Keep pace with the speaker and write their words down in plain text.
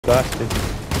bastard.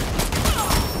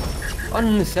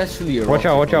 Unnecessarily a Watch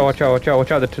out, watch out, watch out, watch out,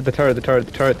 watch out, the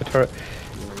turret.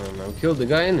 No, kill the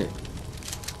guy, innit?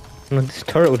 No, this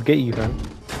turret would get you, man.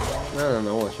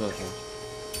 No, watch out.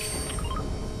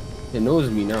 It knows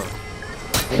me now.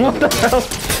 What the hell?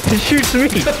 It shoots me!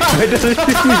 Why does it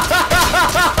shoot me?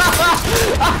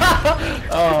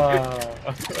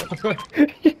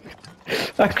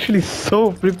 Actually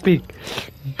so flipping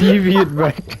deviant,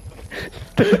 man.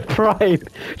 The pride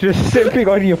just sipping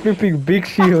on your flipping big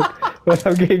shield when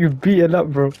I'm getting beaten up,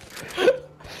 bro.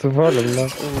 Subhanallah.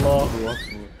 Allahu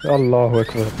Akbar. Allahu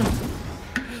Akbar.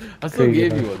 I still Crazy,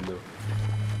 gave man. you one though.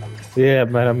 Yeah,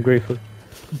 man, I'm grateful.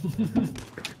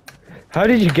 How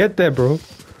did you get there, bro?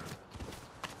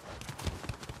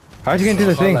 How'd you get into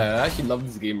the thing? I actually love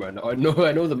this game right now. I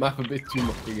know the map a bit too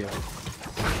much again.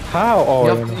 How? Oh,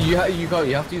 you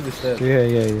have to use the stairs. Yeah.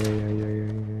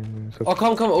 So Oh,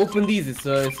 come, open these. It's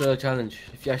a challenge.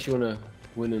 If you actually wanna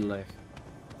win in life.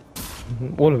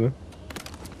 all of them.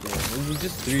 Yeah, there's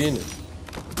just 3 in it.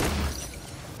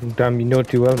 Damn, you know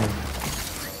too well, man.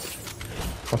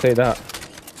 I'll say that.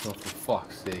 Oh, for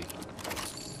fuck's sake.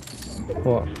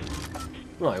 What?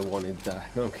 No, I wanted that.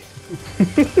 Okay.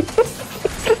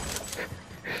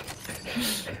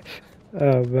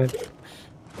 Oh man.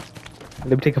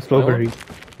 Let me take a slow hurry.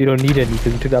 You don't need any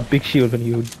because you took that big shield when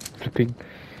you were flipping.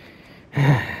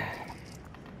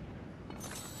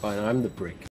 Fine, I'm the brick.